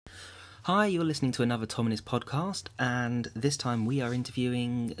Hi, you're listening to another Tom and His podcast, and this time we are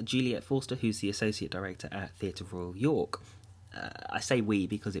interviewing Juliet Forster, who's the Associate Director at Theatre Royal York. I say we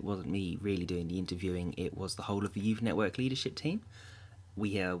because it wasn't me really doing the interviewing, it was the whole of the Youth Network leadership team.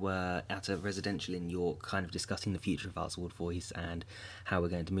 We were at a residential in York, kind of discussing the future of Arts Award Voice and how we're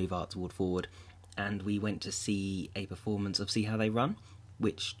going to move Arts Award forward, and we went to see a performance of See How They Run,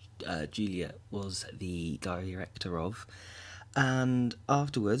 which Juliet was the director of. And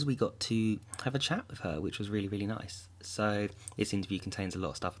afterwards we got to have a chat with her, which was really, really nice. So this interview contains a lot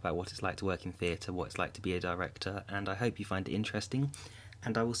of stuff about what it's like to work in theatre, what it's like to be a director, and I hope you find it interesting,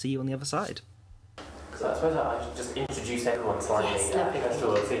 and I will see you on the other side. So I suppose I should just introduce everyone slightly. Yes, First of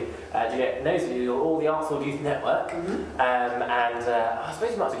all, Juliet knows you, all the Arts Award Youth Network, and I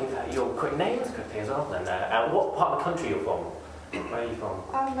suppose you might have to give your quick names quickly as well then. What part of the country you're from? Where are you from?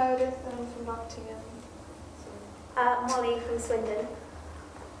 I'm Meredith and I'm from Nottingham. Molly from Swindon.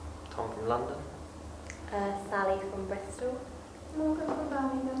 Tom from London. Sally from Bristol. Morgan from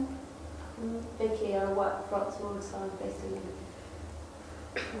Birmingham. Vicky, I work for Arts Award, so I'm based in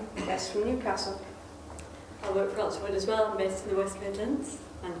Yes, from Newcastle. I work for Arts Award as well. I'm based in the West Midlands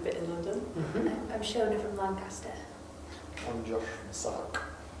and a bit in London. I'm Shona from Lancaster. I'm Josh from Sark.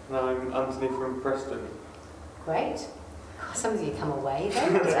 And I'm Anthony from Preston. Great. Some of you come away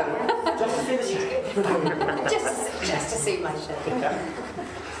then. Just to see the show. just to see my show.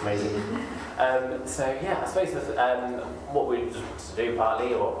 Amazing. So yeah, I suppose what we just want to do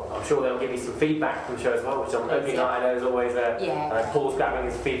partly, or I'm sure they'll give you some feedback from the show as well, which on opening night I know is always Paul's grabbing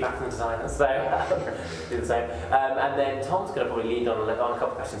his feedback from the designers, so do the same. And then Tom's going to probably lead on a couple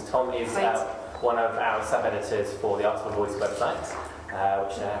of questions. Tom is one of our sub-editors for the Arts Award Voice website,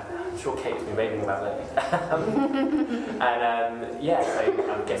 which I'm sure Kate's been raving about lately. So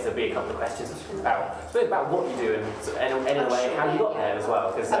I guess there'll be a couple of questions about what you do and in a way how you got there as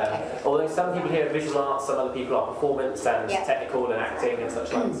well. Because although some people here are visual arts, some other people are performance and technical and acting and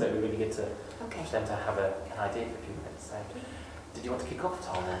such like, so it'd be really good to for them to have an idea for a few minutes. So, did you want to kick off,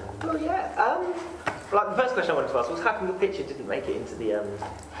 Tom? Well, yeah. The first question I wanted to ask was how come your picture didn't make it into the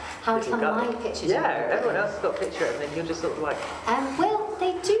How come my picture didn't make it? Everyone else has got a picture and then you're just sort of like... Well,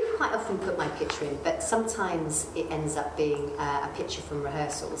 they do quite often put my picture in, but sometimes it ends up being a picture from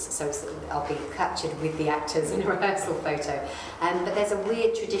rehearsals, so I'll be captured with the actors in a rehearsal photo. But there's a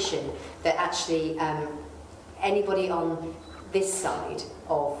weird tradition that actually anybody on this side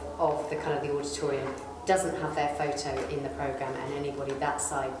of the kind of the auditorium doesn't have their photo in the programme and anybody that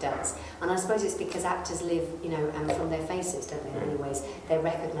side does. And I suppose it's because actors live, from their faces, don't they? In many ways, they're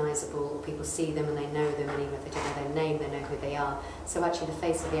recognisable, people see them and they know them, and even if they don't know their name, they know who they are. So actually the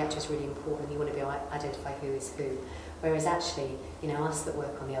face of the actor is really important. You want to be able to identify who is who. Whereas actually, us that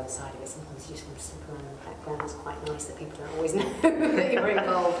work on the other side of it, sometimes you just want to slip around in the background. It's quite nice that people don't always know that you're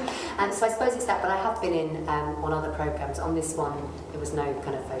involved. And so I suppose it's that, but I have been in on other programmes. On this one, there was no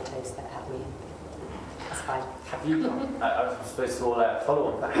kind of photos that had me in. That's fine. Have you, I was supposed to follow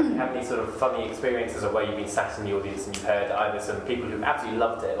on that, have you had any sort of funny experiences of where you've been sat in the audience and you've heard either some people who absolutely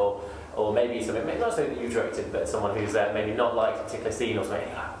loved it or maybe something, not so that you directed, but someone who's maybe not liked a particular scene or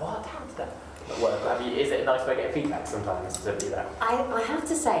something, like, what, how did that work? Is it a nice way to get feedback sometimes to do that? I have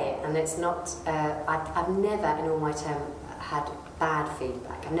to say, and it's not, I've never in all my time had bad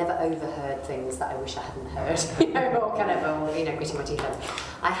feedback. I've never overheard things that I wish I hadn't heard, or gritting my teeth out.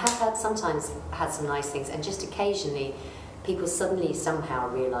 I have sometimes had some nice things, and just occasionally people suddenly somehow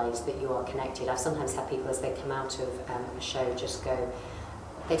realise that you are connected. I've sometimes had people as they come out of a show just go,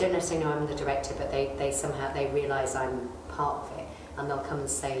 they don't necessarily know I'm the director, but they realise I'm part of it, and they'll come and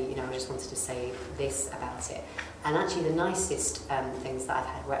say, I just wanted to say this about it. And actually the nicest things that I've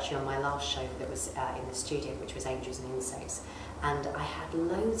had were actually on my last show that was in the studio, which was Angels and Insects. And I had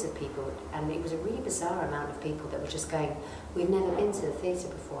loads of people, and it was a really bizarre amount of people that were just going, we've never been to the theatre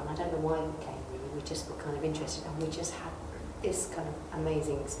before, and I don't know why we came, really. We just were kind of interested, and we just had this kind of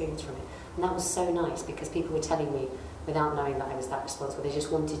amazing experience from it. And that was so nice, because people were telling me, without knowing that I was that responsible, they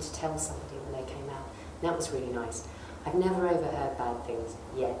just wanted to tell somebody when they came out. And that was really nice. I've never overheard bad things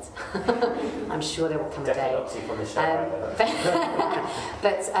yet. I'm sure there will come a day. From the show,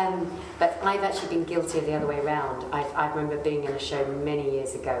 but I've actually been guilty of the other way around. I remember being in a show many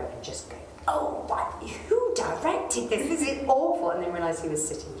years ago and just going, oh, what? Who directed this? This is awful. And then realise he was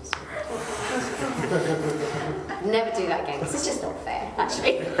sitting just... Never do that again, because it's just not fair,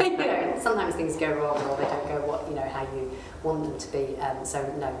 actually. Sometimes things go wrong or they don't go how you want them to be. So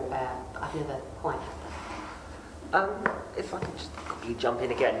no, I've never quite had that. If I could just quickly jump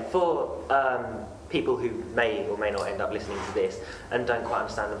in again, for people who may or may not end up listening to this and don't quite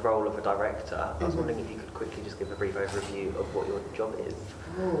understand the role of a director, I was wondering if you could quickly just give a brief overview of what your job is.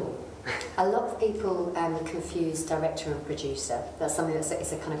 Ooh. A lot of people confuse director and producer. That's something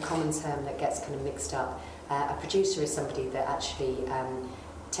it's a kind of common term that gets kind of mixed up. A producer is somebody that actually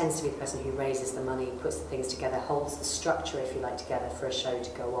tends to be the person who raises the money, puts the things together, holds the structure, if you like, together for a show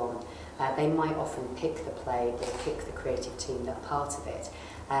to go on. They might often pick the play or pick the creative team that are part of it,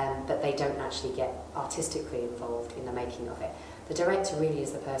 but they don't actually get artistically involved in the making of it. The director really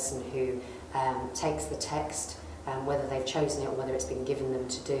is the person who takes the text, whether they've chosen it or whether it's been given them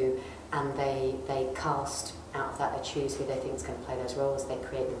to do, and they cast out of that, they choose who they think is going to play those roles, they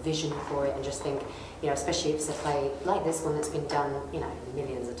create the vision for it, and just think, you know, especially if it's a play like this one that's been done, you know,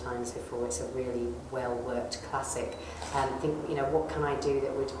 millions of times before, it's a really well-worked classic, think, you know, what can I do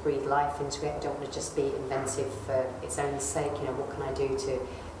that would breathe life into it? I don't want to just be inventive for its own sake, you know, what can I do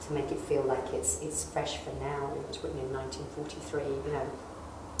to make it feel like it's fresh for now? It was written in 1943, you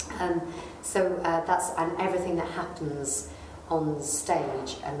know. So that's, and everything that happens on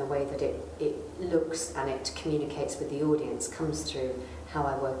stage and the way that it looks and it communicates with the audience comes through how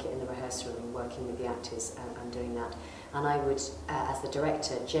I work it in the rehearsal room, working with the actors and doing that. And I would, as the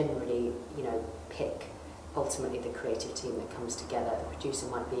director, generally, you know, pick ultimately the creative team that comes together. The producer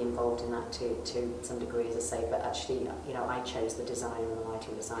might be involved in that to some degree, as I say, but actually, you know, I chose the design and the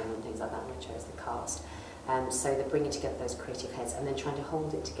lighting design and things like that, and I chose the cast. So they're bringing together those creative heads and then trying to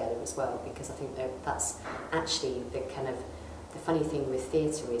hold it together as well, because I think that's actually the kind of the funny thing with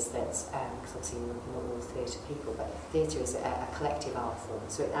theatre is that, because obviously we're not all theatre people, but theatre is a collective art form,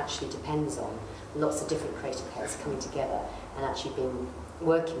 so it actually depends on lots of different creative heads coming together and actually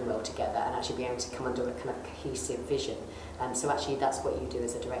working well together and actually being able to come under a kind of cohesive vision. So actually that's what you do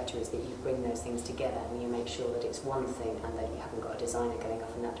as a director, is that you bring those things together and you make sure that it's one thing and that you haven't got a designer going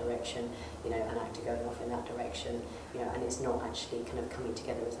off in that direction, you know, an actor going off in that direction, you know, and it's not actually kind of coming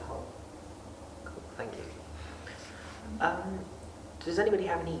together as a whole. Cool, thank you. Does anybody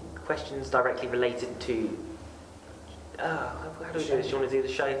have any questions directly related to... how do we do this? Do you want to do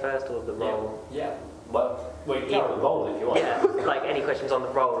the show first or the role? Yeah. Well, we can go on the role if you want. Yeah, like any questions on the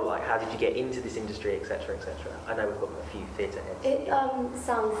role, like how did you get into this industry, etc., etc. I know we've got a few theatre heads. It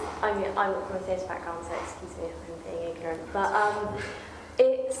sounds, I mean, I'm not from a theatre background, so excuse me if I'm being ignorant, but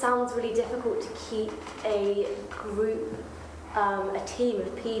it sounds really difficult to keep a group, a team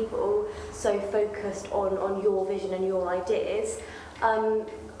of people so focused on your vision and your ideas.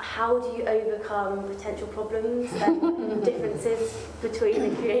 How do you overcome potential problems and differences between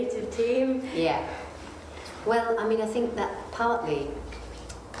the creative team? Yeah. Well, I mean, I think that partly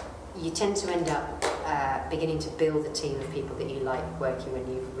you tend to end up beginning to build a team of people that you like working when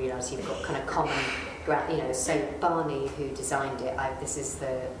you realise you've got kind of common ground. You know, so Barney, who designed it, this is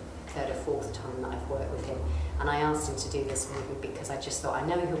the third or fourth time that I've worked with him, and I asked him to do this movie because I just thought, I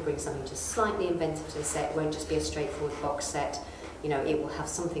know he'll bring something just slightly inventive to the set. It won't just be a straightforward box set. You know, it will have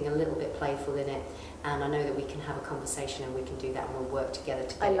something a little bit playful in it, and I know that we can have a conversation and we can do that and we'll work together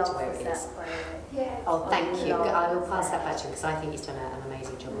to get it to where it is. Yeah. Oh, thank you. I will pass that back to him because I think he's done an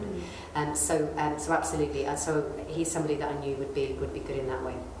amazing job on it. So absolutely. So he's somebody that I knew would be good in that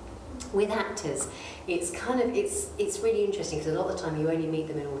way. With actors, it's kind of it's really interesting because a lot of the time you only meet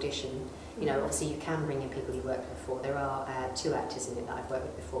them in audition. You know, obviously you can bring in people you've worked with before. There are 2 actors in it that I've worked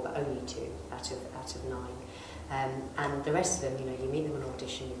with before, but only 2 out of 9. And the rest of them, you know, you meet them in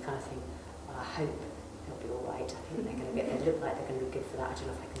audition, you kind of think, well, I hope they'll be all right. I think they look like they're going to be good for that. I don't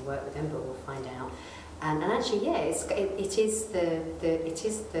know if I can work with them, but we'll find out. And actually, yeah, it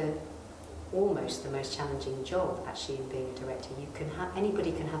is almost the most challenging job actually in being a director.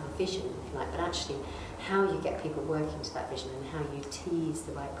 Anybody can have a vision, if you like, but actually how you get people working to that vision and how you tease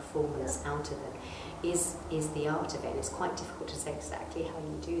the right performance out of them is the art of it. And it's quite difficult to say exactly how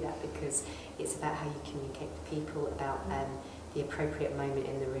you do that because it's about how you communicate with people, about the appropriate moment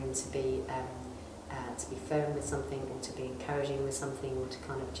in the room to be firm with something, or to be encouraging with something, or to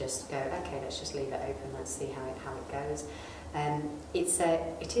kind of just go, okay, let's just leave it open, let's see how it goes.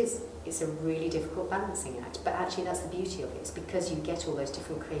 It's a really difficult balancing act, but actually that's the beauty of it. It's because you get all those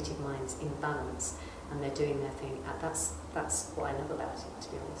different creative minds in balance and they're doing their thing. That's what I love about it, to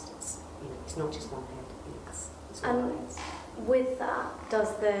be honest. It's not just one head, it's all heads. With that,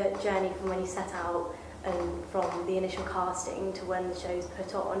 does the journey from when you set out and from the initial casting to when the show's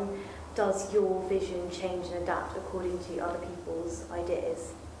put on, does your vision change and adapt according to other people's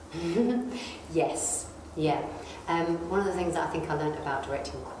ideas? Yes. Yeah. One of the things that I think I learned about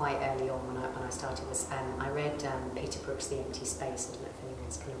directing quite early on when I started was I read Peter Brook's The Empty Space. I don't know if anyone's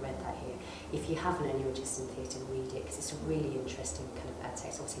has kind of read that here. If you haven't and you're interested in theatre, read it, because it's a really interesting kind of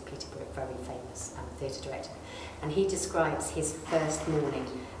text. Obviously Peter Brook, very famous theatre director, and he describes his first morning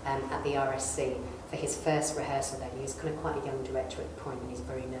at the RSC for his first rehearsal there. He was kind of quite a young director at the point, and he's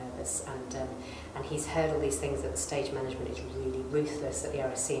very nervous, and he's heard all these things that the stage management is really ruthless at the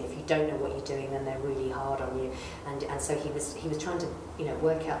RSC, and if you don't know what you're doing, then they're really hard on you. And so he was trying to, you know,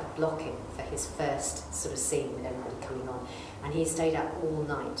 work out the blocking for his first sort of scene with everybody coming on, and he stayed up all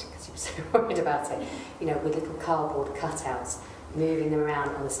night because he was so worried about it, you know, with little cardboard cutouts, moving them around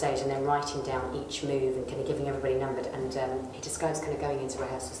on the stage and then writing down each move and kind of giving everybody numbered. And he describes kind of going into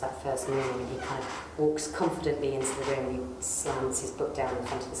rehearsals that first morning, and he kind of walks confidently into the room, he slams his book down in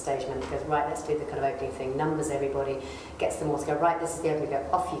front of the stage man, and goes, right, let's do the kind of opening thing, numbers everybody, gets them all to go, right, this is the opening, go,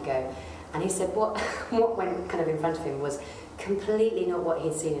 off you go. And he said what went kind of in front of him was completely not what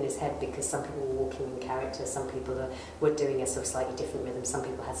he'd seen in his head, because some people were walking in character, some people were doing a sort of slightly different rhythm, some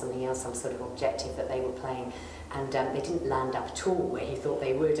people had something else, some sort of objective that they were playing, and they didn't land up at all where he thought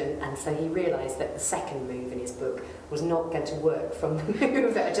they would, and so he realised that the second move in his book was not going to work from the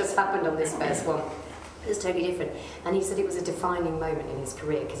move that had just happened on this first one. It was totally different, and he said it was a defining moment in his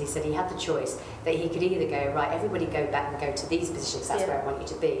career, because he said he had the choice that he could either go, right, everybody go back and go to these positions, that's where I want you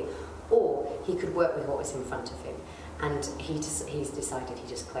to be, or he could work with what was in front of him. And he's decided he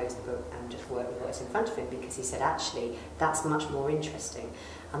just closed the book and just worked with what's in front of him, because he said, actually, that's much more interesting.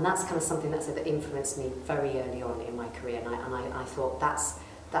 And that's kind of something that influenced me very early on in my career. And I thought, that's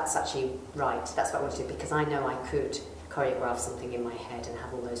actually right. That's what I want to do, because I know I could choreograph something in my head and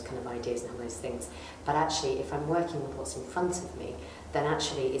have all those kind of ideas and have those things. But actually, if I'm working with what's in front of me, then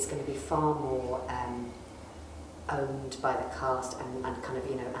actually it's going to be far more owned by the cast and kind of,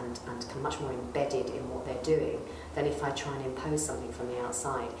 you know, and kind of much more embedded in what they're doing than if I try and impose something from the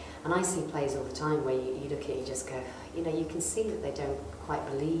outside. And I see plays all the time where you look at it, you just go, you know, you can see that they don't quite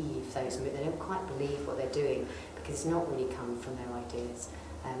believe they don't quite believe what they're doing, because it's not really come from their ideas.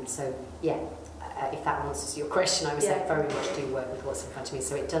 So yeah, if that answers your question, I would say very much do work with what's in front of me.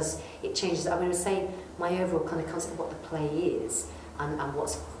 So it changes. I would say my overall kind of concept of what the play is and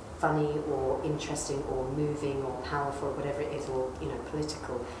what's funny or interesting or moving or powerful or whatever it is, or, you know,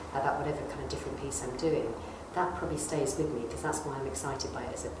 political, about whatever kind of different piece I'm doing, that probably stays with me, because that's why I'm excited by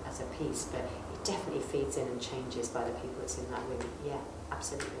it as a piece. But it definitely feeds in and changes by the people that's in that room. Yeah,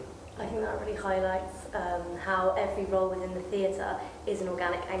 absolutely. I think that really highlights how every role within the theatre is an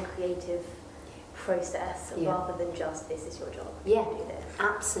organic and creative process, rather than just, this is your job. Yeah, do this.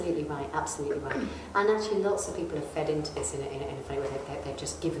 absolutely right, absolutely right. And actually lots of people have fed into this in a funny way. They've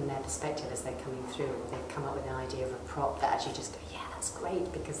just given their perspective as they're coming through, or they've come up with an idea of a prop that actually just go, yeah, that's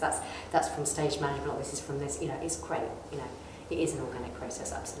great, because that's from stage management, or this is from this, you know, it's great, you know, it is an organic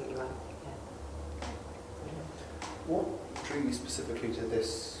process, absolutely right. Yeah. What drew you specifically to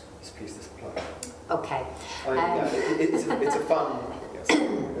this piece, this play? Okay. It's a fun,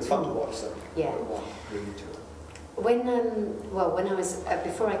 it's fun to watch, so what drew you to it? When I was,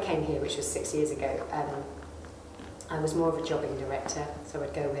 before I came here, which was 6 years ago, I was more of a jobbing director, so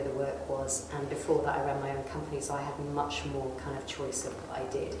I'd go where the work was, and before that I ran my own company, so I had much more kind of choice of what I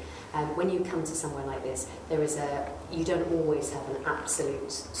did. When you come to somewhere like this, you don't always have an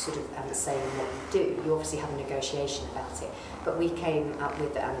absolute sort of say in what you do. You obviously have a negotiation about it, but we came up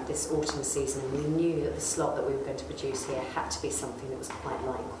with this autumn season, and we knew that the slot that we were going to produce here had to be something that was quite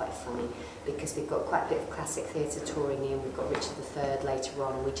light, quite funny, because we've got quite a bit of classic theatre touring in, we've got Richard III later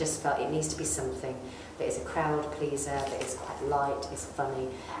on, and we just felt it needs to be something that is a crowd pleaser, that is quite light, is funny.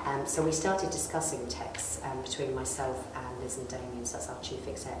 So we started discussing texts between myself and Liz and Damien, so that's our chief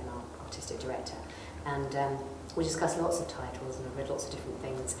exec and our artistic director. And we discussed lots of titles, and I read lots of different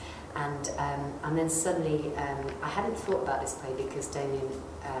things. And then suddenly, I hadn't thought about this play, because Damien,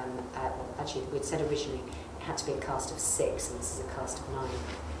 actually we'd said originally it had to be a cast of 6, and this is a cast of 9.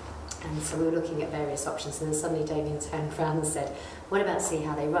 And so we were looking at various options, and then suddenly Damien turned around and said, what about See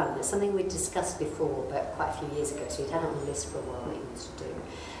How They Run? It's something we'd discussed before, but quite a few years ago, so he'd had it on the list for a while that he wanted to do.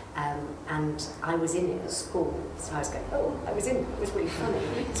 And I was in it at school, so I was going, I was in it, it was really funny.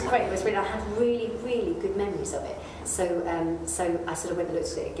 It's great, I had really, really good memories of it. So I sort of went and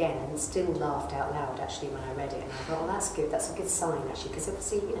looked at it again, and still laughed out loud actually when I read it, and I thought, that's good, that's a good sign actually, because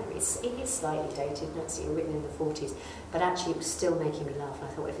obviously, you know, it is slightly dated, and it's written in the 40s, but actually it was still making me laugh, and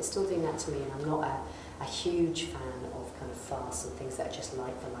I thought, well, if it's still doing that to me, and I'm not a huge fan of kind of farce and things that are just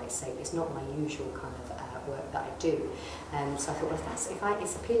light for light's sake, it's not my usual kind of work that I do. So I thought, well, if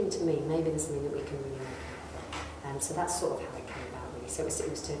it's appealing to me, maybe there's something that we can really make. So that's sort of how it came about, really. So it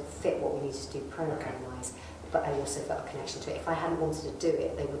was to fit what we needed to do program-wise, but I also felt a connection to it. If I hadn't wanted to do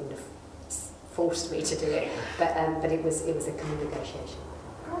it, they wouldn't have forced me to do it. But it was a kind of negotiation.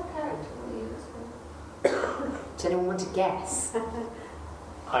 Does anyone want to guess?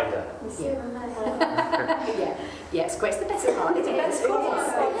 Ida. Yeah, it's great. It's the best part. It's the best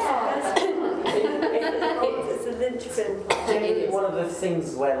It's a linchpin. One of the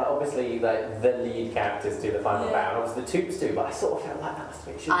things where, like, obviously, like the lead characters do the final bow, and obviously the Toops do, but I sort of felt like that must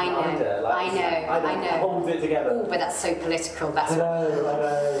be I know. Holds it together. Oh, but that's so political. That's I know.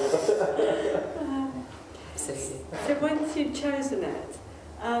 Absolutely. So once you've chosen it,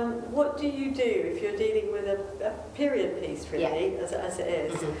 what do you do if you're dealing with a period piece, really, as it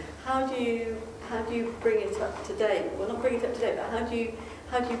is? Mm-hmm. How do you bring it up to date? Well, not bring it up to date, but how do you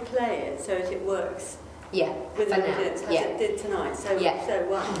play it so that it works? Yeah, With the audience, as it did tonight. So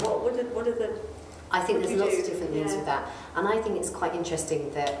what are the? I think there's lots of different things with that, and I think it's quite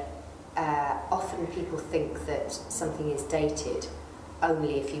interesting that often people think that something is dated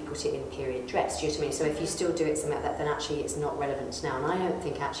only if you put it in period dress. Do you know what I mean? So if you still do it something like that, then actually it's not relevant now. And I don't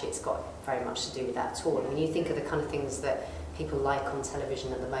think actually it's got very much to do with that at all. I mean, you think of the kind of things that people like on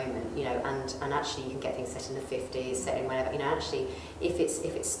television at the moment, you know, and actually you can get things set in the 50s, set in whatever, you know, actually if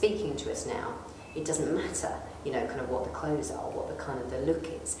it's speaking to us now, it doesn't matter, you know, kind of what the clothes are, what the kind of the look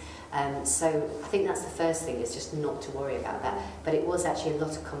is. So I think that's the first thing, is just not to worry about that. But it was actually a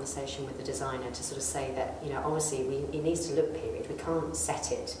lot of conversation with the designer to sort of say that, you know, obviously it needs to look period. We can't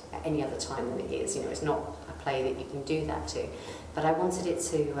set it at any other time than it is. You know, it's not a play that you can do that to. But I wanted it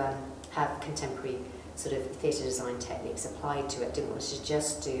to have contemporary sort of theatre design techniques applied to it. I didn't want to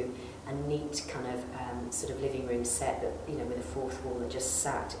just do a neat kind of sort of living room set that, you know, with a fourth wall that just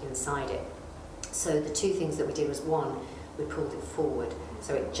sat inside it. So the two things that we did was, one, we pulled it forward,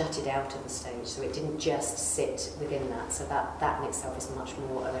 so it jutted out of the stage, so it didn't just sit within that. So that in itself is much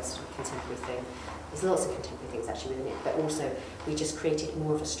more of a sort of contemporary thing. There's lots of contemporary things actually within it, but also we just created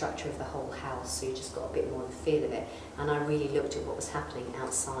more of a structure of the whole house, so you just got a bit more of the feel of it. And I really looked at what was happening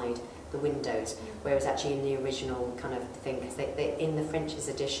outside the windows, whereas actually in the original kind of thing, because they in the French's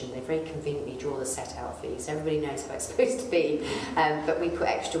edition, they very conveniently draw the set out for you, so everybody knows how it's supposed to be, but we put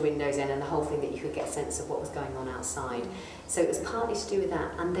extra windows in and the whole thing that you could get a sense of what was going on outside. So it was partly to do with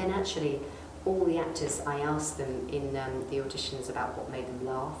that, and then actually all the actors, I asked them in the auditions about what made them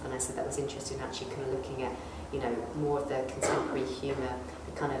laugh, and I said that was interesting, actually kind of looking at, you know, more of the contemporary humour,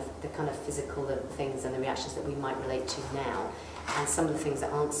 the kind of physical things and the reactions that we might relate to now. And some of the things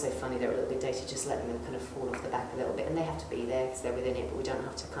that aren't so funny, they're a little bit dated, just letting them kind of fall off the back a little bit. And they have to be there because they're within it, but we don't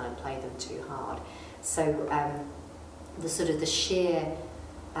have to kind of play them too hard. So the sort of the sheer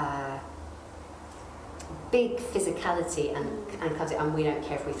big physicality and we don't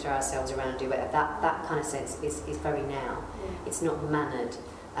care if we throw ourselves around and do whatever, that kind of sense is very now. It's not mannered.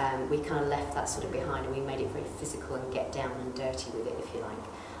 We kind of left that sort of behind and we made it very physical and get down and dirty with it, if you like.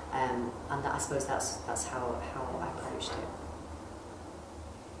 And that, I suppose that's how I approached it.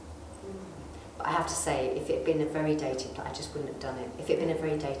 But I have to say, if it had been a very dated, I just wouldn't have done it. If it had been a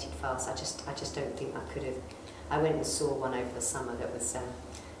very dated farce, I just don't think I could have. I went and saw one over the summer that was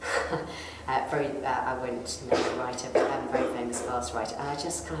I went, you know, a writer, but a very famous farce writer, and I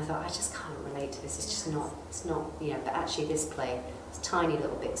just kind of thought, I just can't relate to this. It's not, you know. But actually, this play, it's tiny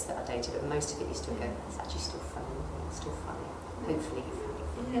little bits that are dated, but most of it you still go, it's actually still funny. It's still funny. Hopefully, you find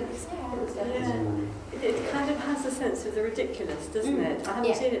it funny. It kind of has a sense of the ridiculous, doesn't it? I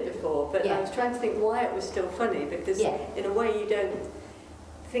haven't seen it before, but I was trying to think why it was still funny, because in a way you don't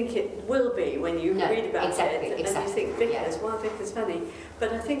think it will be when you read about it, and you think Vickers, why Vickers funny?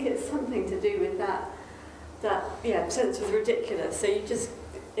 But I think it's something to do with that sense of the ridiculous. So it just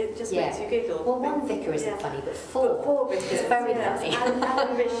makes you giggle. Well, one Vicar isn't funny, but four Vickers is very funny.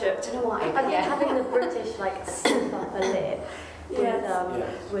 And Bishop. I don't know why. I think having the British like stiff upper lip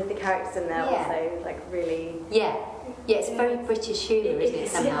with the characters in there also like really. Yeah, it's very British humour, isn't it,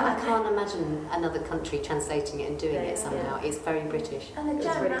 somehow? I can't imagine another country translating it and doing it somehow. It's very British. And the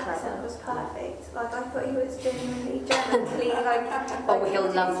German accent was perfect. Like, I thought he was genuinely German. Oh,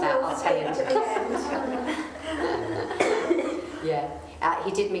 he'll love that, I'll tell you.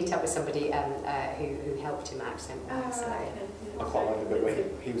 He did meet up with somebody who helped him accent. I quite like the bit where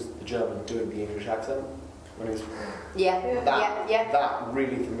he was the German doing the English accent. When he was that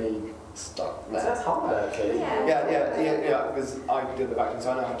really, for me, stuck. That's hard, actually. Yeah, because I did the acting,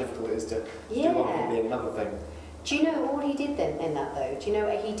 so I know how difficult it is to do one thing being another thing. Do you know all he did then in that though? Do you know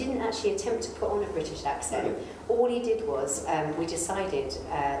he didn't actually attempt to put on a British accent? Really? All he did was we decided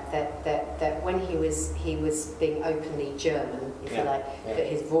that when he was being openly German, if you like, that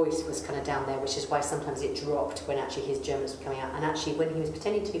his voice was kind of down there, which is why sometimes it dropped when actually his Germans were coming out. And actually, when he was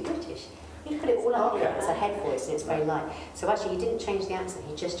pretending to be British, He put it all up here as a head voice, and it's very light. So actually, he didn't change the accent;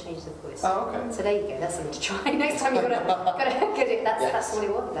 he just changed the voice. Oh, okay. So there you go. That's something to try. Next time you've got to get it. That's all it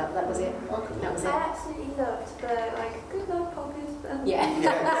was. That was it. Okay. That was it. I absolutely loved the good luck pockets. Yeah.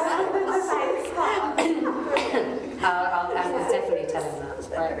 I'll definitely tell him that.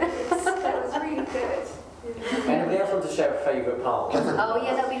 That was really good. Anybody else want to share a favourite part? Oh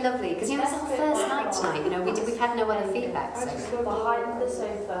yeah, that'd be lovely. Because it's our first night tonight. We've had no other feedback. So. Behind the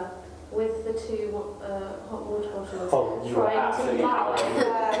sofa with the two hot water bottles. Oh, you were absolutely howling.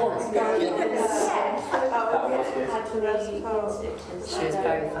 What's going on? She was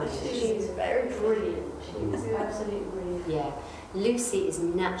very funny. She was very brilliant. She was absolutely brilliant. Yeah. Lucy is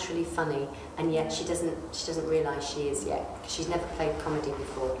naturally funny, and yet she doesn't realise she is yet. She's never played comedy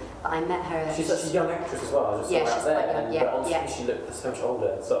before. But I met her. She's such a young actress as well. I just saw her out there, and but on screen she looked so much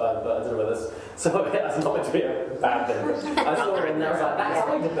older. So but I don't know whether that's not meant to be a bad thing. But I saw her and I was like, that's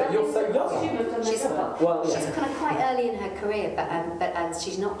older, but you're so young. She's kind of quite early in her career, but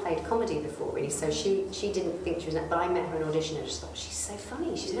she's not played comedy before really. So she didn't think she was. But I met her in audition and just thought she's so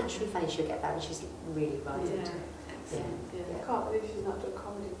funny. She's naturally funny. She'll get that, and she's really right. I can't believe she's not done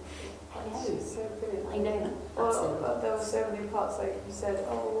comedy. She's so brilliant. I know. Well, there were so many parts, like you said,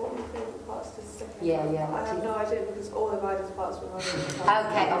 what were your favourite parts to sing? Yeah. I have no idea because all of Ida's parts were my favourite parts.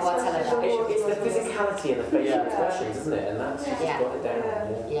 Okay, I'll tell her that. It's the physicality and the facial expressions, isn't it? And that's just got it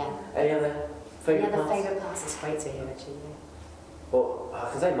down. Yeah. Any other favourite parts? Favourite parts? It's great to hear actually. Well, I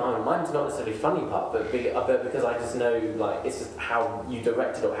can say mine's not necessarily funny part, but because I just know, like, it's just how you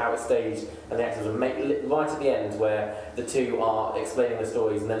directed or how it's staged, and the actors will make right at the end where the two are explaining the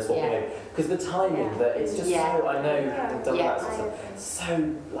stories and then swapping in. Because the timing, that it's just so, I know, they've done that sort of stuff.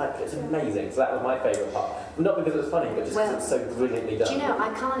 So, like, it's amazing. So that was my favourite part. Not because it was funny, but just because it's so brilliantly done. Do you know,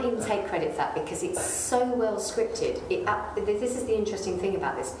 I can't even take credit for that because it's so well scripted. This is the interesting thing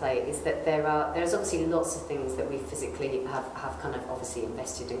about this play, is that there's obviously lots of things that we physically have kind of obviously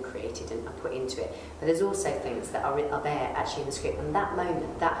invested and created and put into it, but there's also things that are there actually in the script, and that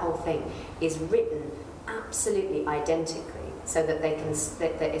moment, that whole thing is written absolutely identically, so that they can,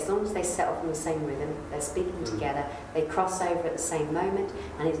 that as long as they set off in the same rhythm, they're speaking together, they cross over at the same moment,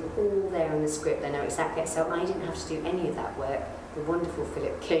 and it's all there in the script. They know exactly. So I didn't have to do any of that work. The wonderful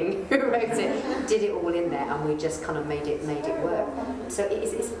Philip King, who wrote it, did it all in there, and we just kind of made it work. So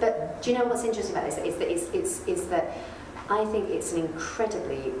but do you know what's interesting about this? Is that I think it's an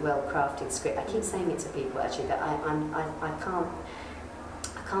incredibly well-crafted script. I keep saying it to people actually, that I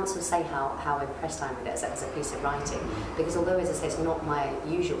can't sort of say how impressed I am with it as a piece of writing, because although, as I say, it's not my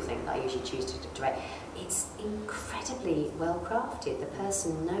usual thing that I usually choose to direct, it's incredibly well crafted. The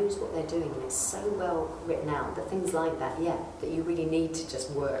person knows what they're doing, and it's so well written out that things like that, that you really need to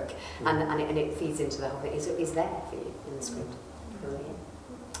just work, and it feeds into the whole thing. Is there for you in the script? Brilliant.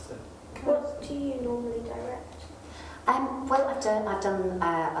 What do you normally direct? Well, I've done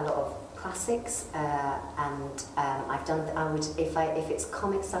a lot of classics, and I've done. If it's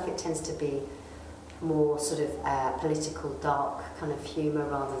comic stuff, it tends to be more sort of political, dark kind of humour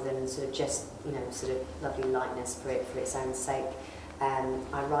rather than sort of just sort of lovely lightness for its own sake.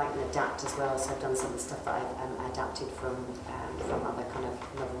 I write and adapt as well, so I've done some of the stuff that I've adapted from other kind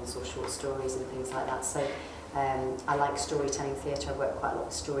of novels or short stories and things like that. So. I like storytelling theatre. I work quite a lot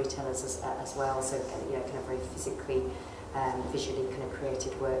with storytellers as well, so kind of very physically, visually kind of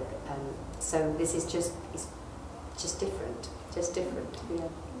created work. So this is just different, Yeah.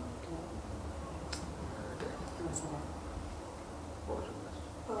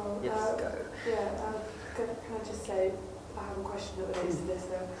 Yes, go. Can I just say, I have a question that relates to this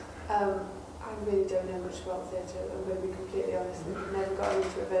though. I really don't know much about theatre. I'm going to be completely honest. I've never got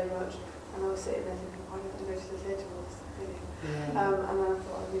into it very much. And I was sitting there thinking, why don't I go to the theatre for this video? And then I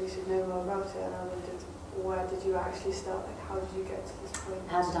thought I really should know more about it, and I wondered, where did you actually start? Like, how did you get to this point?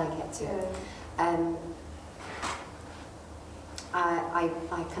 How did I get to it?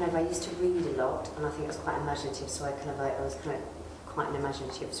 I used to read a lot, and I think I was quite imaginative, so I was quite an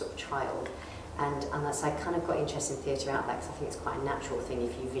imaginative sort of child. And so I kind of got interested in theatre out there, because I think it's quite a natural thing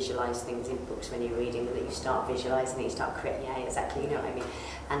if you visualise things in books when you're reading, that you start visualising it, you start creating, exactly, you know what I mean.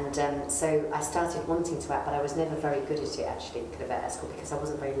 And so I started wanting to act, but I was never very good at it actually, kind of at school, because I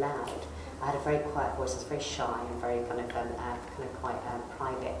wasn't very loud. I had a very quiet voice. I was very shy and very kind of quite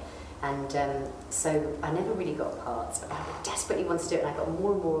private. And so I never really got parts, but I desperately wanted to do it, and I got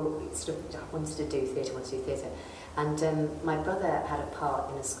more and more sort of, I wanted to do theatre. And my brother had a part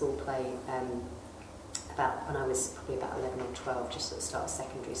in a school play about when I was probably about 11 or 12, just at the start of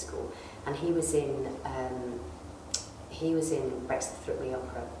secondary school. And he was in he was in Rex the Threepenny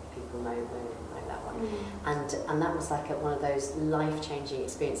Opera. People know that one, and that was like one of those life-changing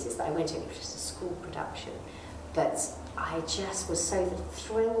experiences that I went to. It was just a school production, but I just was so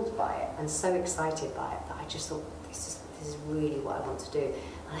thrilled by it and so excited by it that I just thought, this is really what I want to do.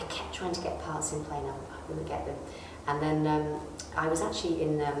 And I kept trying to get parts in play, and I wouldn't get them. And then I was actually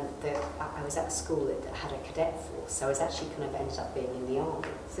I was at a school that had a cadet force, so I was actually kind of ended up being in the army.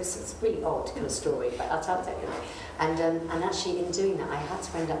 So it's a really odd kind of story, but I'll tell it you. And actually in doing that, I had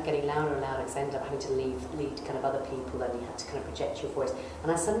to end up getting louder and louder because I ended up having to lead kind of other people, and you had to kind of project your voice.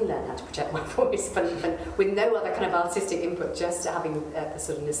 And I suddenly learned how to project my voice, but with no other kind of artistic input, just having the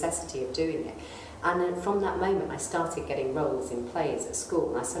sort of necessity of doing it. And then from that moment, I started getting roles in plays at school,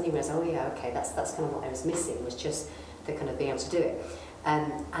 and I suddenly realised, oh yeah, okay, that's kind of what I was missing, was just the kind of being able to do it.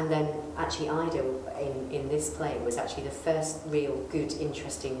 And then actually Ida in this play was actually the first real good,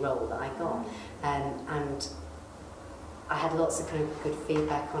 interesting role that I got. And I had lots of kind of good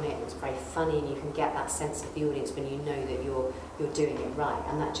feedback on it. It was very funny, and you can get that sense of the audience when you know that you're doing it right.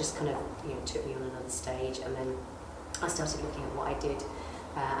 And that just kind of took me on another stage. And then I started looking at what I did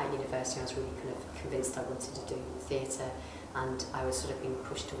at university. I was really kind of convinced I wanted to do theatre, and I was sort of being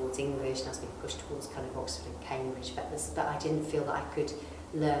pushed towards English, and I was being pushed towards kind of Oxford and Cambridge, but I didn't feel that I could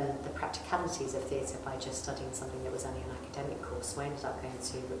learn the practicalities of theatre by just studying something that was only an academic course. So I ended up going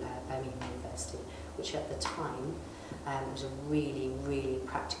to Birmingham University, which at the time was a really, really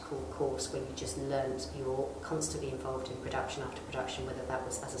practical course where you just learnt, you're constantly involved in production after production, whether that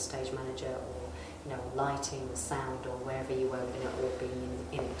was as a stage manager or lighting or sound or wherever you were within it, or being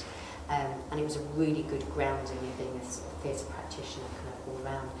in it. And it was a really good grounding in being a sort of theatre practitioner kind of all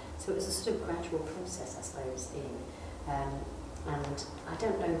round. So it was a sort of gradual process, I suppose, and I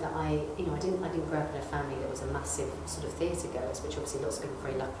don't know that I didn't grow up in a family that was a massive sort of theatre goers, which obviously lots of people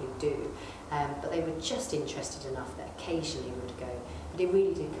very luckily do, but they were just interested enough that occasionally would go. But it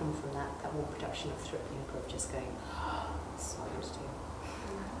really did come from that one production of Threepenny Opera, of just going, oh, this is what I want to do.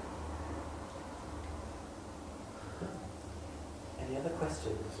 Any other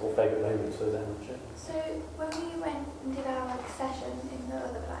questions or favourite moments for them? So when we went and did our session in the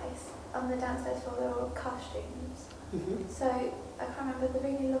other place, on the downstairs floor there were all costumes. So I can't remember the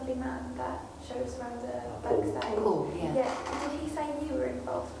really lovely man that showed us around the backstage. Paul, yeah. Did he say you were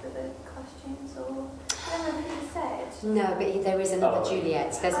involved with the costumes, or I don't remember what he said? No, but there is another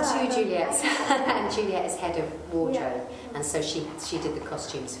Juliet. There's two Juliets, and Juliet is head of wardrobe, and so she did the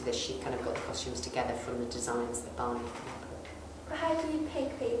costumes for this. She kind of got the costumes together from the designs that Barney put. How do you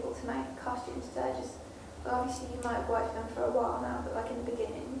pick people to make costumes? Obviously you might have worked with them for a while now, but like in the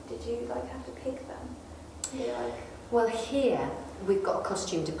beginning, did you have to pick them? Well, here we've got a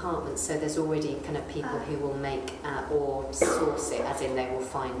costume department, so there's already kind of people who will make or source it, as in they will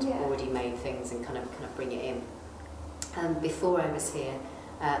find already made things and kind of bring it in. Before I was here,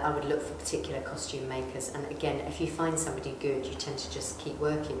 I would look for particular costume makers, and again, if you find somebody good, you tend to just keep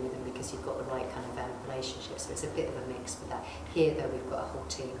working with them because you've got the right kind of relationship. So it's a bit of a mix with that. Here, though, we've got a whole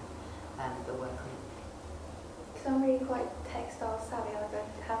team that work on it. Because I'm really quite textile savvy. I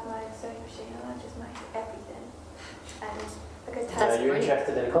have my own sewing machine, and I just make everything. And you're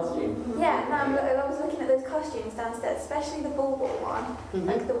interested in a costume? Yeah, I was looking at those costumes downstairs, especially the Ball one.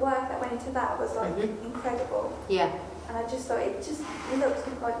 Like the work that went into that was incredible. Yeah. And I just thought it looks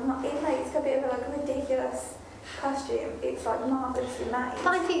like it's a bit of a ridiculous costume. It's marvellously made.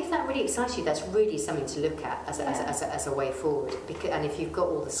 But I think if that really excites you, that's really something to look at as a way forward. And if you've got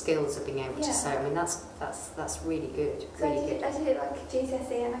all the skills of being able to sew, I mean that's really good. So I did it like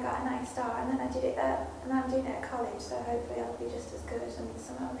GCSE, and I got an A star, and then I did it and I'm doing it at college. So hopefully I'll be just as good, and it's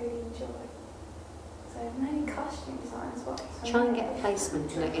something I really enjoy. So maybe costume design is what. Try and get a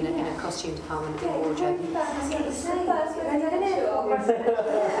placement in a costume department in wardrobe.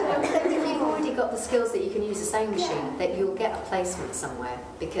 If you've already got the skills that you can use a sewing machine, that you'll get a placement somewhere.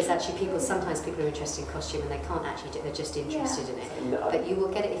 Because actually, sometimes people are interested in costume and they can't actually do it; they're just interested in it. But you will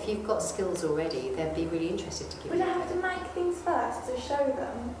get it if you've got skills already. They'd be really interested to give you. Would I have to make things first to show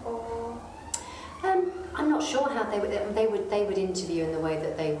them, or? I'm not sure how they would interview in the way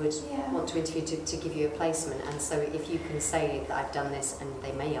that they would want to interview to give you a placement. And so if you can say that I've done this, and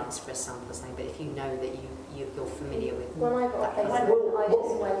they may ask for a sample or something, but if you know that you're familiar with when I got a placement, I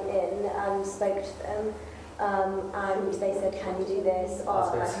just went in and spoke to them, and they said, can you do this?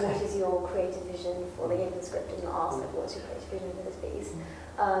 What is your creative vision for the given script? And asked, what's your creative vision for this piece?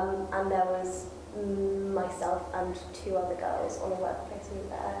 And there was myself and two other girls on a work placement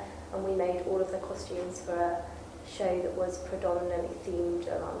there, and we made all of the costumes for a show that was predominantly themed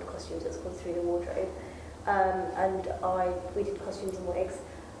around costumes. It was called Through the Wardrobe, and we did costumes and wigs,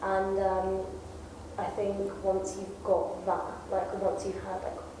 and I think once you've got that, like once you've had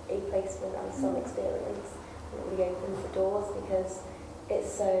like a placement and some experience, it really opens the doors, because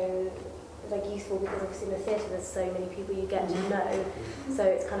it's so like useful, because obviously in the theatre there's so many people you get to know, so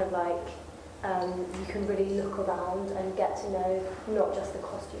it's kind of like you can really look around and get to know not just the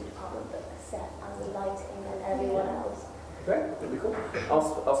costume department but the set and the lighting and everyone else. Great, that'd be cool.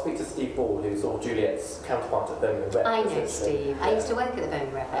 I'll speak to Steve Ball, who's sort of Juliet's counterpart at Birmingham Rep. I know Steve. I used to work at the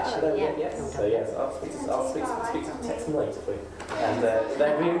Birmingham Rep actually. Yes. So yes, I'll speak to text them later for you. And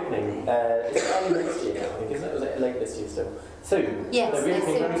they're reopening. It's early next year now, I think, isn't it? Was it late this year still? Soon. Yes. They're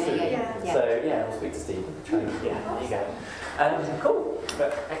reopening very soon. Yeah. So yeah, I'll speak to Steve. Yeah, there you go. Cool.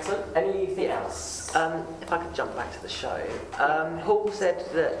 But excellent. Anything else? If I could jump back to the show, Paul said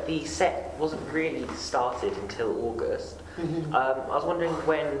that the set wasn't really started until August. I was wondering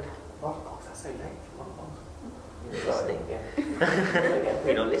when. Oh God, that's so late. You're listening. Yeah.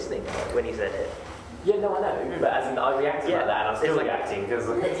 You're not listening when he said it. Yeah, no, I know, but as in I reacted like that, and I'm still reacting because.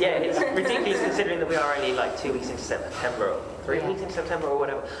 Yeah, it's ridiculous considering that we are only like 2 weeks into September, or 3 weeks into September, or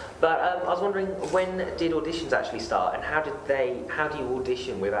whatever. But I was wondering, when did auditions actually start, and how do you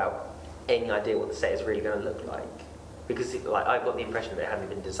audition without any idea what the set is really going to look like? Because I got the impression that it hadn't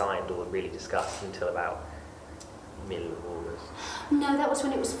been designed or really discussed until about middle of August. No, that was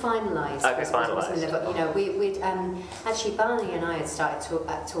when it was finalised. Okay, finalised. You know, we'd actually Barney and I had started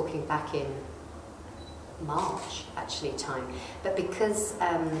talking back in March time, but because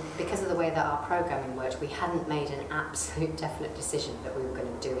of the way that our programming worked, we hadn't made an absolute definite decision that we were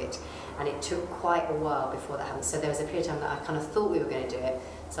going to do it, and it took quite a while before that happened. So there was a period of time that I kind of thought we were going to do it.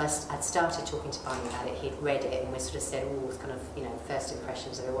 So I'd started talking to Barney about it. He'd read it, and we sort of said, "Oh, it's kind of, you know, first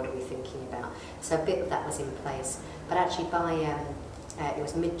impressions of it. What are we thinking about?" So a bit of that was in place, but actually by it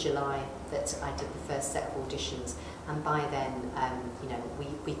was mid-July that I did the first set of auditions. And by then, you know,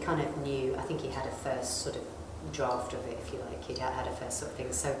 we kind of knew, I think he had a first sort of draft of it, if you like. He'd had a first sort of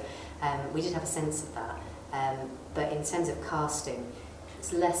thing. So we did have a sense of that. But in terms of casting,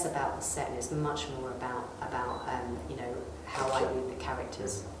 it's less about the set and it's much more about you know, how I read the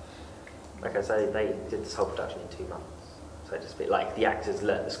characters. Okay, so they did this whole production in 2 months. So to speak, like the actors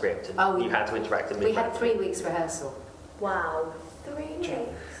learnt the script and you had to interact. We had 3 weeks rehearsal. Wow. 3 weeks?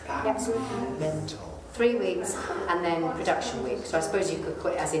 Yep. Mental. 3 weeks and then production week. So I suppose you could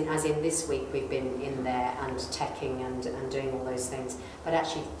put as in this week we've been in there and teching and doing all those things, but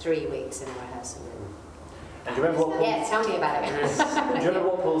actually 3 weeks in a rehearsal room. And do you remember what Paul, yeah, tell me about it. Do you remember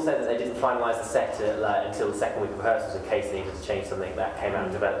what Paul said, that they didn't finalise the set until the second week of rehearsals in case they needed to change something that came out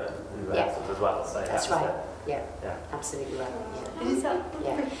of development in rehearsals as well? So that's right. Yeah, absolutely right.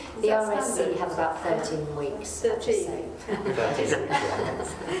 Yeah. The RSC have about 13 weeks. 13. 13.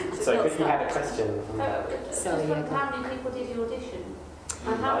 So if you had a question. Sorry, how many people did you audition?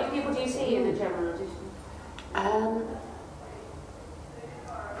 And how many people do you see in a general audition?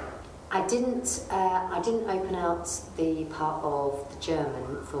 I didn't open out the part of the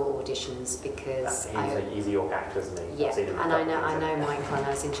German for auditions because he's a York actor, isn't he? Yeah, and I know Michael, and I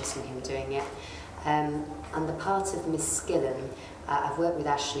was interested in him doing it. And the part of Miss Skillen, I've worked with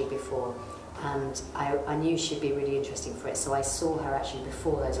Ashley before, and I knew she'd be really interesting for it. So I saw her actually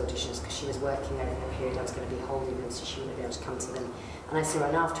before those auditions because she was working over the period I was going to be holding them, so she wouldn't be able to come to them. And I saw her,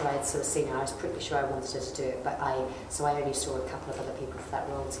 and after I had sort of seen her, I was pretty sure I wanted her to do it, but I only saw a couple of other people for that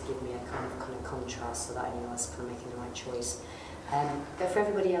role to give me a kind of contrast, so that I knew I was kind of making the right choice. But for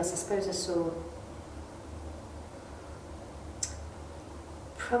everybody else, I suppose I saw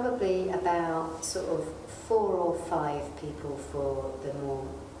probably about sort of 4 or 5 people for the more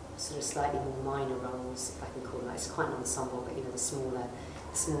sort of slightly more minor roles, if I can call them that. It's quite an ensemble, but you know, the smaller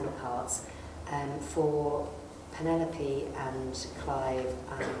parts. For Penelope and Clive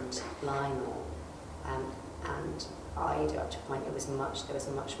and Lionel, and Ida, up to a point there was much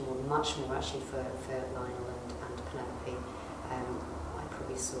more actually for Lionel and Penelope. I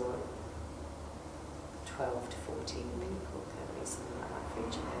probably saw 12 to 14 people, something like that for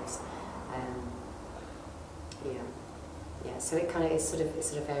each of those. Yeah. So it kind of is sort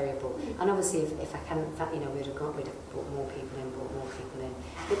of variable. And obviously, if I can, you know, we'd have brought more people in.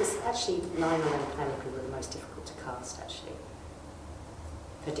 It was actually Lionel and Penelope were the most difficult to cast, actually,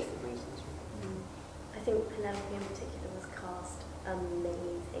 for different reasons. I think Penelope in particular was cast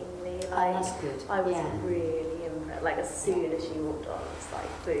amazingly. Like, that's good. I was really impressed. Like as soon as she walked on, it's like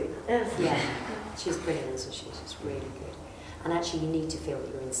boom. Yeah, she's brilliant, so she's just really good. And actually, you need to feel that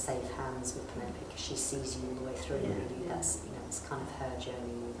you're in safe hands with Penelope because she sees you all the way through. Really, that's, you know, it's kind of her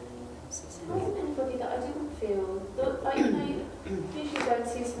journey more than anyone else's. There wasn't anybody that I didn't feel like, you know, usually go and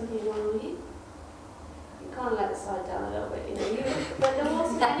see somebody one week. kind of let the side down a little bit. You know, but there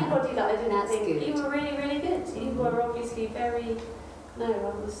wasn't anybody that I didn't think good. You were really, really good. You were obviously very. No, I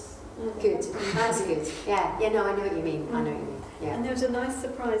was. Good. That's good. Yeah. Yeah. No, I know what you mean. I know what you mean. Yeah. And there was a nice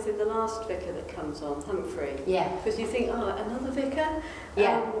surprise in the last vicar that comes on, Humphrey. Yeah. Because you think, oh, another vicar?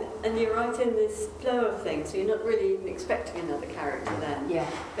 Yeah. And you're right in this flow of things, so you're not really even expecting another character then. Yeah.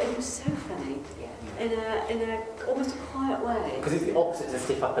 But it was so funny. Yeah. In a almost a quiet way. Because it's the opposite to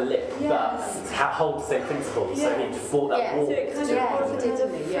stiff upper lip, but it holds the same principles, so he just brought that warmth. So it kind of was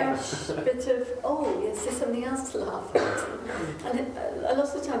a fresh bit of, oh, yes, there's something else to laugh at. And a lot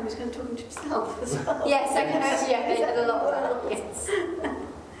of the time he was kind of talking to himself as well. Yes, I can imagine, yeah, he had a lot of that. Yes.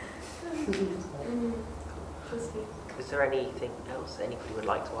 Is there anything else anybody would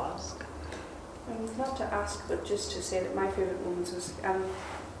like to ask? Not to ask, but just to say that my favourite moments was a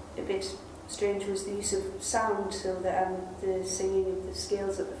bit strange was the use of sound, so that the singing of the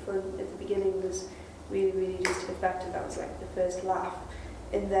scales at the front at the beginning was really, really just effective. That was like the first laugh.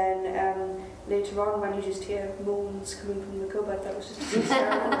 And then later on, when you just hear moans coming from the cupboard, that was just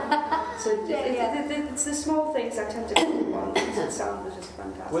terrible. So it's the small things I tend to go on. The sound was just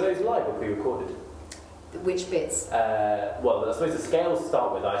fantastic. Were those live or pre-recorded? Which bits? Well, I suppose the scales to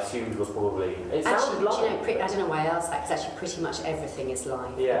start with, I assumed was probably. It sounded live. Do you know, I don't know why I asked that, because actually pretty much everything is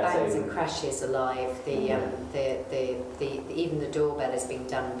live. Yeah, the bangs and crashes are live. The even the doorbell is being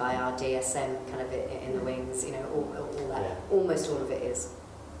done by our DSM kind of in the wings. You know, all that. Yeah. Almost all of it is.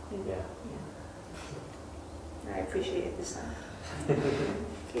 Yeah. I appreciate the sound. I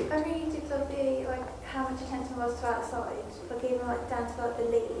really did love how much attention was to outside, even down to the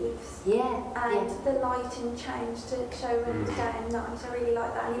leaves. Yeah. And the lighting changed to show when it was day and night. I really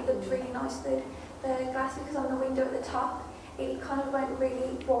like that, and it looked really nice. The glass, because on the window at the top, it kind of went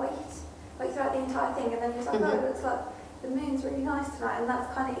really white, throughout the entire thing, and then it was like, oh, it looks like the moon's really nice tonight, and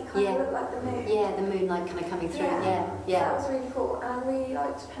that's kind of it looked like the moon. Yeah, the moonlight kind of coming through. Yeah. That was really cool, and I really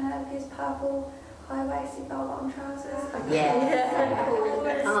liked Penelope's purple high-waisted bell-bottom trousers. Yeah. So cool.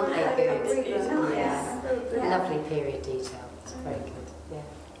 Aren't they good? Really nice. Yeah. Lovely period detail. It's very good. Yeah.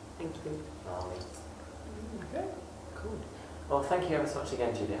 Thank you. Okay. Cool. Well, thank you ever so much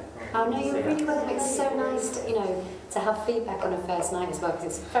again, Julia. Oh no, you're really welcome. It's so nice to have feedback on a first night as well, because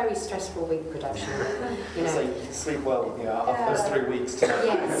it's a very stressful week production. So you can sleep well, after those 3 weeks tonight.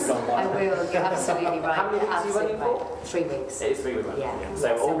 Yes, I will. You're absolutely right. How many weeks are you running for? 3 weeks. It is 3 weeks. Yeah.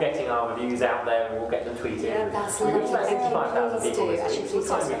 So we're all getting our reviews out there, and we'll get them tweeted. Yeah, that's lovely. Please do. Actually, please,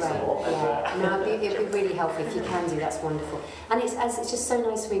 that's great. Yeah. No, it'd be really helpful if you can do. That's wonderful. And it's just so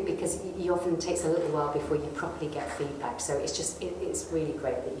nice to read, because you often takes a little while before you properly get feedback. So it's really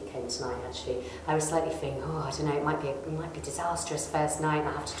great that you came tonight. Actually, I was slightly thinking, I don't know, it might be a disastrous first night, and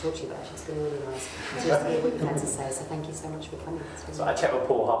I have to talk to you, but actually it's been really nice to just hear what you've had to say. So thank you so much for coming. Really so I checked with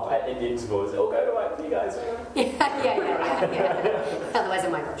Paul half in the intervals. It'll go right for you guys. Yeah. Otherwise, I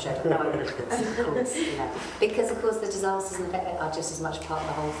might not show up. No, of course, because of course the disasters and the are just as much part of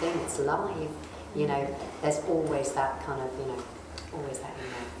the whole thing. It's live. There's always that kind of always that in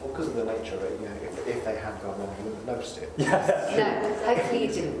there. Well, because of the nature of it, if they had gone wrong, you wouldn't have noticed it. No, hopefully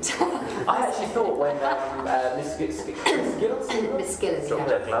you didn't. I actually thought when Miss Skillers when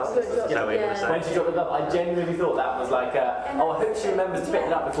she dropped the glove, I genuinely thought that was like I hope she remembers to pick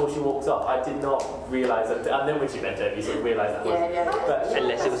it up before she walks off. I did not realise that. And then when she bent over, you sort of realised that was. But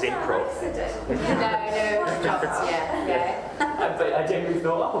unless it was improv. No, yeah. But I genuinely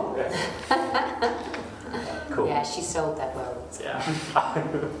thought, cool. Yeah, she sold that well. Yeah.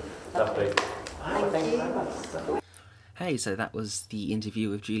 Lovely. Thank you very much. Hey, so that was the interview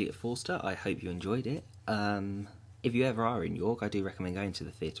with Juliet Forster. I hope you enjoyed it. If you ever are in York, I do recommend going to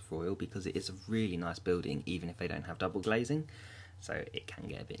the Theatre Royal, because it is a really nice building, even if they don't have double glazing, so it can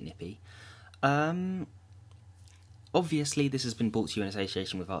get a bit nippy. Obviously, this has been brought to you in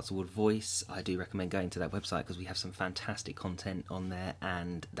association with Arts Award Voice. I do recommend going to that website, because we have some fantastic content on there,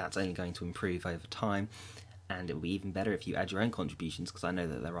 and that's only going to improve over time. And it will be even better if you add your own contributions, because I know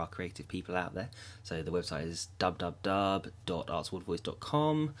that there are creative people out there. So the website is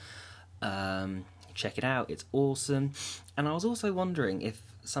www.artsawardvoice.com. Check it out, it's awesome. And I was also wondering if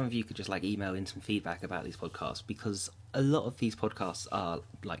some of you could just email in some feedback about these podcasts, because a lot of these podcasts are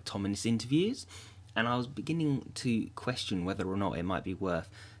like Tominist interviews, and I was beginning to question whether or not it might be worth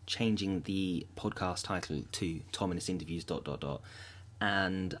changing the podcast title to Tominist Interviews ...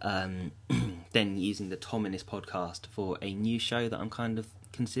 and then using the Tominist podcast for a new show that I'm kind of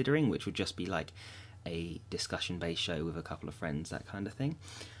considering, which would just be like a discussion-based show with a couple of friends, that kind of thing.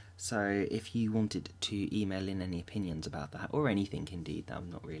 So if you wanted to email in any opinions about that, or anything indeed, I'm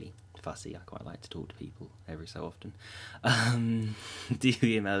not really fussy, I quite like to talk to people every so often, do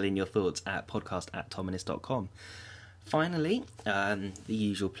email in your thoughts at podcast@tominist.com. Finally, the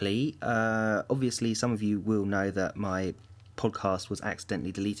usual plea. Obviously, some of you will know that my podcast was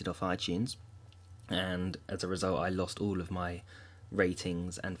accidentally deleted off iTunes, and as a result I lost all of my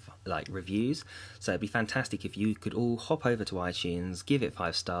ratings and reviews. So it'd be fantastic if you could all hop over to iTunes, give it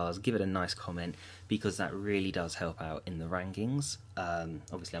 5 stars, give it a nice comment, because that really does help out in the rankings.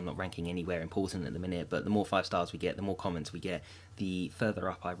 Obviously I'm not ranking anywhere important at the minute, but the more 5 stars we get, the more comments we get, the further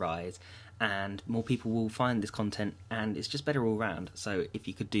up I rise, and more people will find this content, and it's just better all round. So if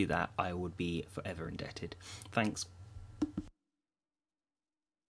you could do that, I would be forever indebted. Thanks.